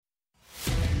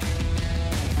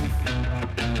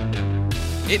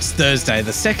It's Thursday,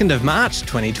 the 2nd of March,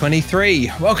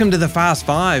 2023. Welcome to the Fast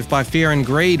Five by Fear and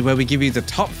Greed, where we give you the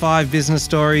top 5 business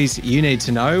stories you need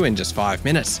to know in just 5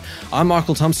 minutes. I'm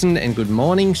Michael Thompson, and good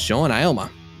morning, Sean Aylmer.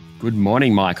 Good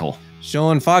morning, Michael.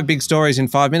 Sean, 5 big stories in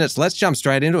 5 minutes. Let's jump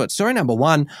straight into it. Story number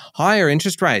 1, higher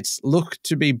interest rates look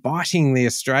to be biting the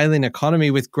Australian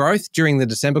economy, with growth during the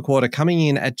December quarter coming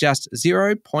in at just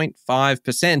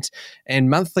 0.5% and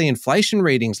monthly inflation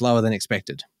readings lower than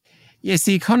expected. Yes,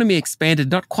 the economy expanded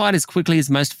not quite as quickly as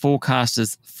most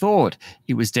forecasters thought.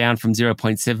 It was down from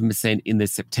 0.7% in the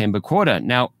September quarter.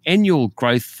 Now, annual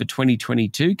growth for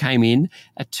 2022 came in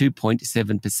at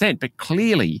 2.7%, but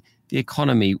clearly the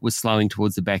economy was slowing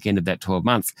towards the back end of that 12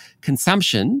 months.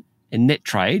 Consumption and net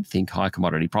trade, think high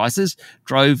commodity prices,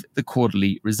 drove the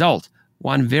quarterly result.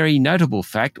 One very notable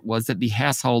fact was that the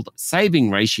household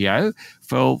saving ratio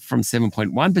fell from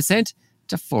 7.1%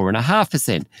 to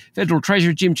 4.5%. Federal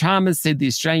Treasurer Jim Chalmers said the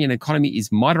Australian economy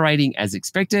is moderating as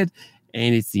expected,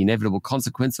 and it's the inevitable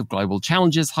consequence of global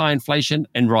challenges, high inflation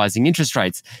and rising interest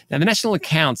rates. Now, the national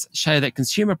accounts show that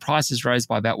consumer prices rose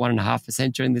by about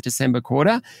 1.5% during the December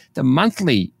quarter. The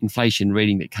monthly inflation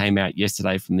reading that came out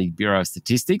yesterday from the Bureau of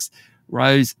Statistics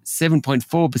rose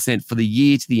 7.4% for the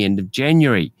year to the end of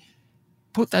January.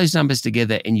 Put those numbers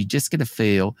together and you just get a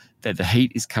feel that the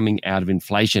heat is coming out of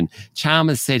inflation.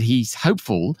 Chalmers said he's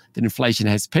hopeful that inflation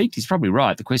has peaked. He's probably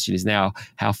right. The question is now,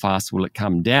 how fast will it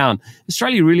come down?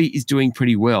 Australia really is doing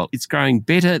pretty well. It's growing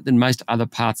better than most other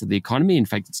parts of the economy. In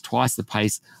fact, it's twice the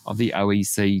pace of the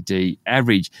OECD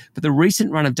average. But the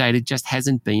recent run of data just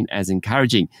hasn't been as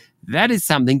encouraging. That is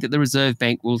something that the Reserve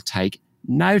Bank will take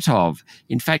note of.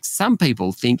 In fact, some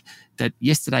people think that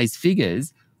yesterday's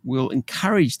figures will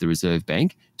encourage the Reserve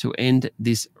Bank to end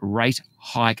this rate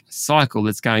hike cycle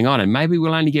that's going on. And maybe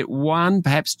we'll only get 1,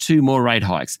 perhaps 2 more rate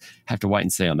hikes. Have to wait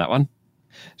and see on that one.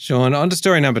 Sean, on to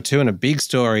story number 2, and a big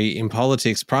story in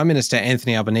politics. Prime Minister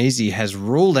Anthony Albanese has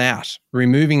ruled out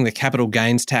removing the capital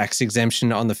gains tax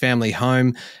exemption on the family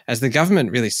home as the government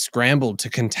really scrambled to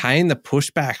contain the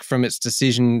pushback from its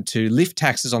decision to lift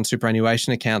taxes on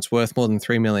superannuation accounts worth more than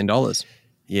 $3 million.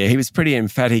 Yeah, he was pretty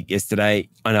emphatic yesterday,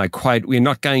 and I quote, "We're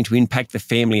not going to impact the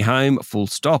family home, full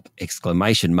stop, !" He told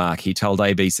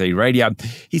ABC Radio.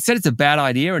 He said it's a bad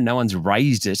idea and no one's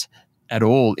raised it at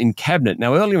all in Cabinet.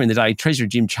 Now, earlier in the day, Treasurer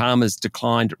Jim Chalmers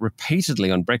declined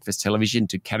repeatedly on breakfast television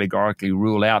to categorically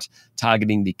rule out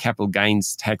targeting the capital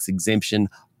gains tax exemption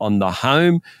on the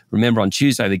home. Remember, on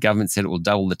Tuesday, the government said it will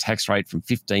double the tax rate from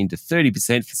 15% to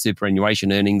 30% for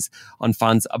superannuation earnings on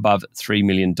funds above $3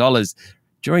 million.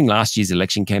 During last year's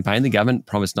election campaign, the government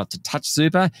promised not to touch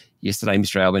super. Yesterday,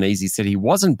 Mr Albanese said he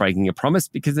wasn't breaking a promise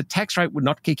because the tax rate would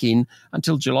not kick in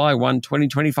until July 1,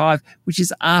 2025, which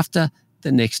is after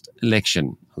the next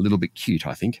election. A little bit cute,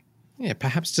 I think. Yeah,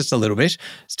 perhaps just a little bit.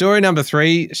 Story number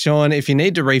 3, Sean, if you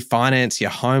need to refinance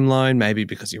your home loan, maybe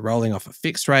because you're rolling off a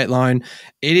fixed rate loan,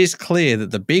 it is clear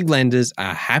that the big lenders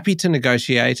are happy to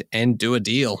negotiate and do a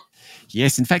deal.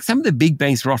 Yes, in fact, some of the big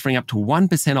banks are offering up to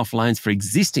 1% off loans for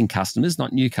existing customers,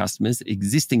 not new customers,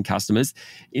 existing customers,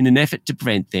 in an effort to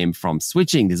prevent them from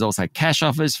switching. There's also cash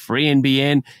offers, free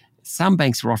NBN. Some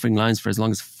banks are offering loans for as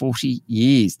long as 40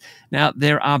 years. Now,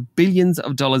 there are billions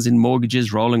of dollars in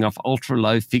mortgages rolling off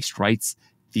ultra-low fixed rates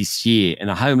this year, and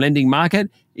the home lending market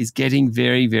is getting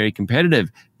very, very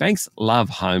competitive. Banks love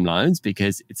home loans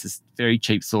because it's a very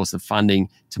cheap source of funding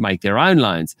to make their own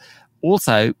loans.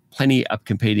 Also, plenty are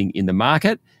competing in the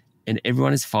market, and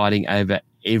everyone is fighting over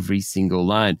every single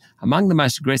loan. Among the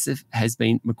most aggressive has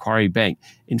been Macquarie Bank.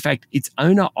 In fact, its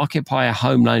owner-occupier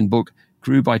home loan book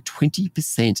grew by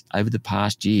 20% over the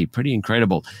past year. Pretty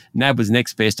incredible. NAB was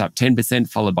next best, up 10%,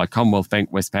 followed by Commonwealth Bank,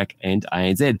 Westpac and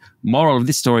ANZ. Moral of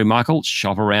this story, Michael,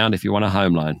 shop around if you want a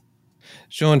home loan.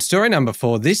 Sean, story number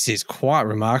 4, this is quite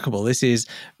remarkable. This is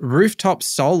rooftop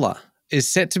solar is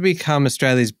set to become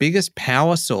Australia's biggest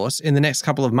power source in the next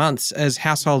couple of months as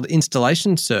household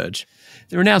installations surge.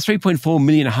 There are now 3.4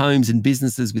 million homes and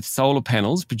businesses with solar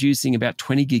panels producing about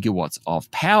 20 gigawatts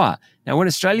of power. Now, when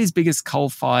Australia's biggest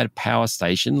coal-fired power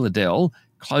station, Liddell,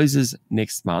 closes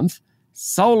next month,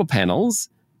 solar panels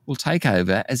will take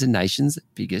over as the nation's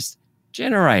biggest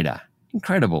generator.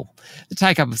 Incredible. The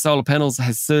take-up of solar panels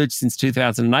has surged since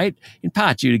 2008, in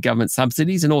part due to government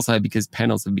subsidies and also because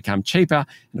panels have become cheaper,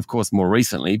 and of course more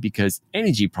recently because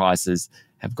energy prices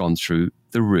have gone through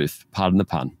the roof. Pardon the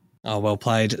pun. Oh, well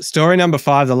played. Story number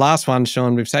 5, the last one,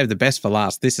 Sean. We've saved the best for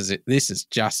last. This is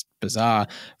just bizarre.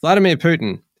 Vladimir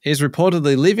Putin is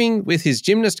reportedly living with his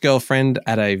gymnast girlfriend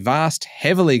at a vast,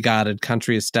 heavily guarded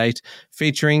country estate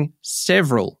featuring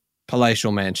several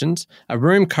palatial mansions, a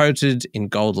room coated in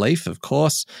gold leaf, of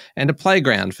course, and a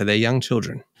playground for their young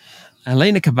children.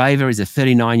 Alina Kabeva is a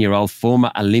 39-year-old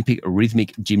former Olympic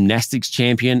rhythmic gymnastics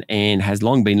champion and has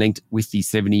long been linked with the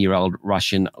 70-year-old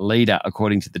Russian leader,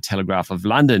 according to the Telegraph of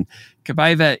London.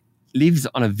 Kabeva lives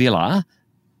on a villa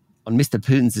on Mr.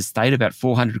 Putin's estate about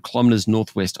 400 kilometres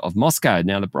northwest of Moscow.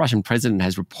 Now, the Russian president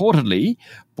has reportedly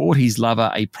bought his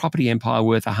lover a property empire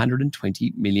worth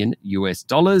 $120 million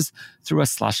through a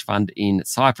slush fund in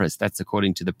Cyprus. That's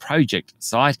according to the Project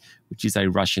site, which is a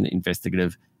Russian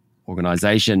investigative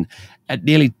organisation. At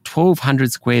nearly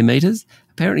 1,200 square metres,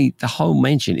 apparently the whole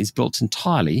mansion is built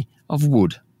entirely of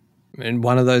wood. And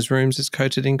one of those rooms is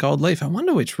coated in gold leaf. I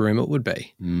wonder which room it would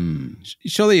be.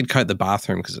 Surely you'd coat the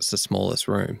bathroom because it's the smallest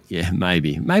room. Yeah,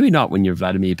 maybe. Maybe not when you're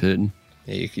Vladimir Putin.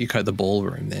 Yeah, you coat the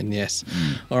ballroom then, yes.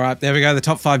 All right, there we go. The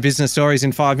top 5 business stories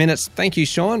in 5 minutes. Thank you,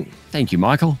 Sean. Thank you,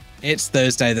 Michael. It's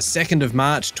Thursday, the 2nd of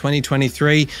March,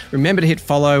 2023. Remember to hit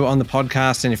follow on the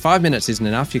podcast. And if 5 minutes isn't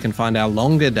enough, you can find our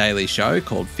longer daily show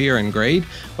called Fear and Greed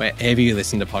wherever you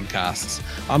listen to podcasts.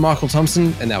 I'm Michael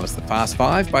Thompson, and that was The Fast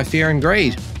Five by Fear and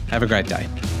Greed. Have a great day.